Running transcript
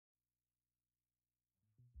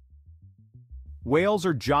Whales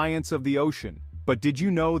are giants of the ocean, but did you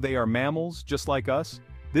know they are mammals just like us?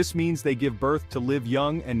 This means they give birth to live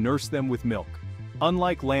young and nurse them with milk.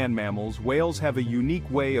 Unlike land mammals, whales have a unique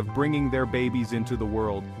way of bringing their babies into the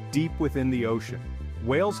world, deep within the ocean.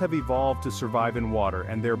 Whales have evolved to survive in water,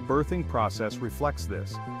 and their birthing process reflects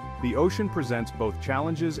this. The ocean presents both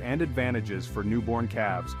challenges and advantages for newborn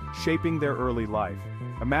calves, shaping their early life.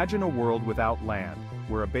 Imagine a world without land,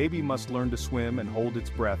 where a baby must learn to swim and hold its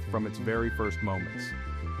breath from its very first moments.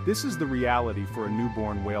 This is the reality for a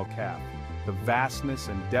newborn whale calf. The vastness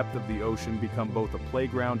and depth of the ocean become both a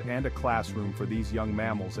playground and a classroom for these young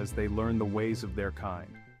mammals as they learn the ways of their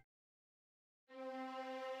kind.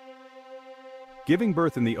 Giving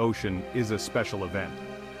birth in the ocean is a special event.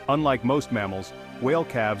 Unlike most mammals, whale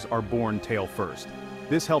calves are born tail first.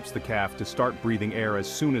 This helps the calf to start breathing air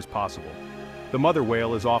as soon as possible. The mother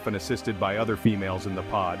whale is often assisted by other females in the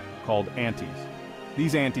pod, called antes.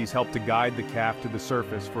 These antes help to guide the calf to the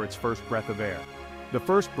surface for its first breath of air. The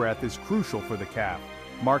first breath is crucial for the calf,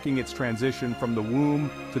 marking its transition from the womb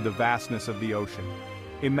to the vastness of the ocean.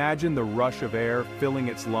 Imagine the rush of air filling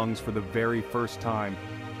its lungs for the very first time,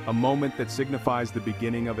 a moment that signifies the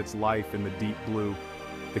beginning of its life in the deep blue.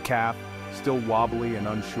 The calf, still wobbly and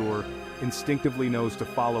unsure, instinctively knows to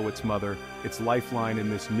follow its mother, its lifeline in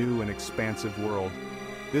this new and expansive world.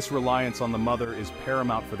 This reliance on the mother is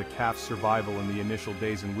paramount for the calf's survival in the initial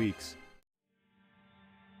days and weeks.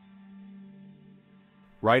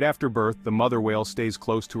 Right after birth, the mother whale stays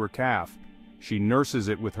close to her calf. She nurses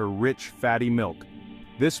it with her rich, fatty milk.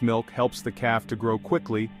 This milk helps the calf to grow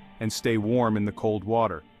quickly and stay warm in the cold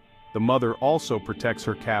water. The mother also protects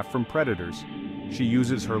her calf from predators. She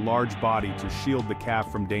uses her large body to shield the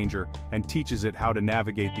calf from danger and teaches it how to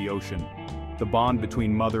navigate the ocean. The bond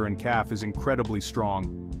between mother and calf is incredibly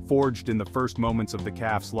strong, forged in the first moments of the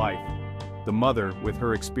calf's life. The mother, with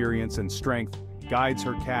her experience and strength, guides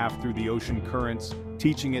her calf through the ocean currents,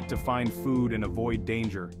 teaching it to find food and avoid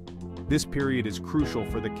danger. This period is crucial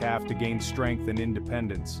for the calf to gain strength and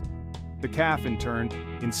independence. The calf, in turn,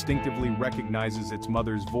 instinctively recognizes its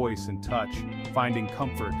mother's voice and touch, finding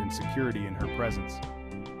comfort and security in her presence.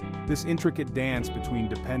 This intricate dance between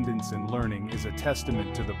dependence and learning is a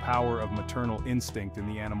testament to the power of maternal instinct in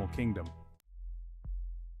the animal kingdom.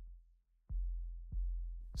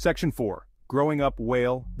 Section 4. Growing up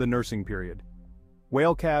whale, the nursing period.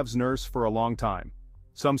 Whale calves nurse for a long time.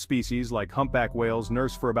 Some species, like humpback whales,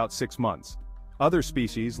 nurse for about 6 months. Other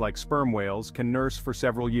species, like sperm whales, can nurse for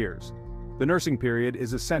several years. The nursing period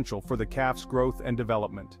is essential for the calf's growth and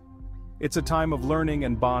development. It's a time of learning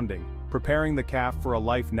and bonding, preparing the calf for a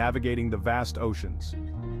life navigating the vast oceans.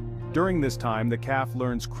 During this time, the calf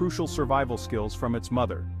learns crucial survival skills from its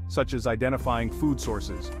mother, such as identifying food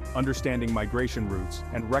sources, understanding migration routes,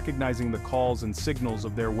 and recognizing the calls and signals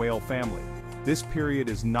of their whale family. This period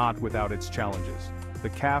is not without its challenges. The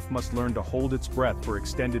calf must learn to hold its breath for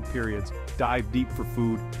extended periods, dive deep for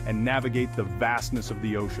food, and navigate the vastness of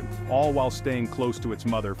the ocean, all while staying close to its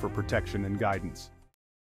mother for protection and guidance.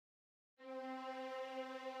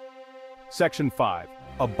 Section 5.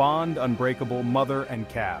 A bond unbreakable, mother and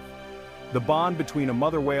calf. The bond between a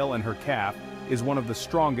mother whale and her calf is one of the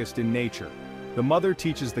strongest in nature. The mother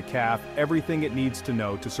teaches the calf everything it needs to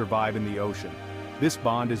know to survive in the ocean. This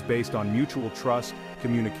bond is based on mutual trust,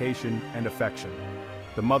 communication, and affection.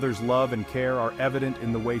 The mother's love and care are evident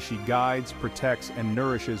in the way she guides, protects, and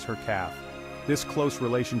nourishes her calf. This close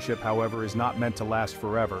relationship, however, is not meant to last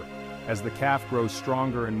forever. As the calf grows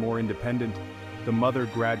stronger and more independent, the mother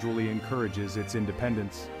gradually encourages its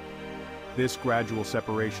independence. This gradual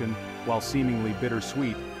separation, while seemingly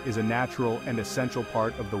bittersweet, is a natural and essential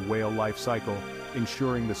part of the whale life cycle,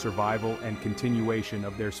 ensuring the survival and continuation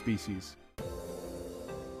of their species.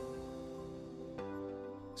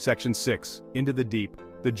 Section 6. Into the deep,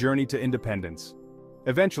 the journey to independence.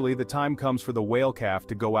 Eventually, the time comes for the whale calf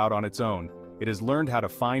to go out on its own. It has learned how to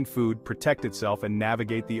find food, protect itself, and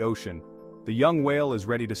navigate the ocean. The young whale is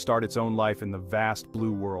ready to start its own life in the vast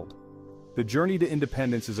blue world. The journey to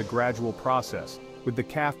independence is a gradual process, with the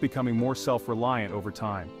calf becoming more self-reliant over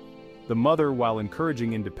time. The mother, while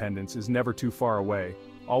encouraging independence, is never too far away,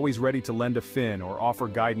 always ready to lend a fin or offer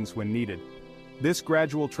guidance when needed. This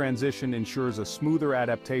gradual transition ensures a smoother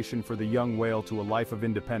adaptation for the young whale to a life of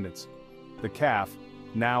independence. The calf,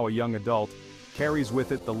 now a young adult, carries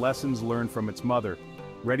with it the lessons learned from its mother,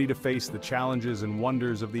 ready to face the challenges and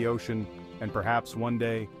wonders of the ocean, and perhaps one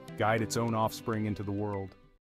day, guide its own offspring into the world.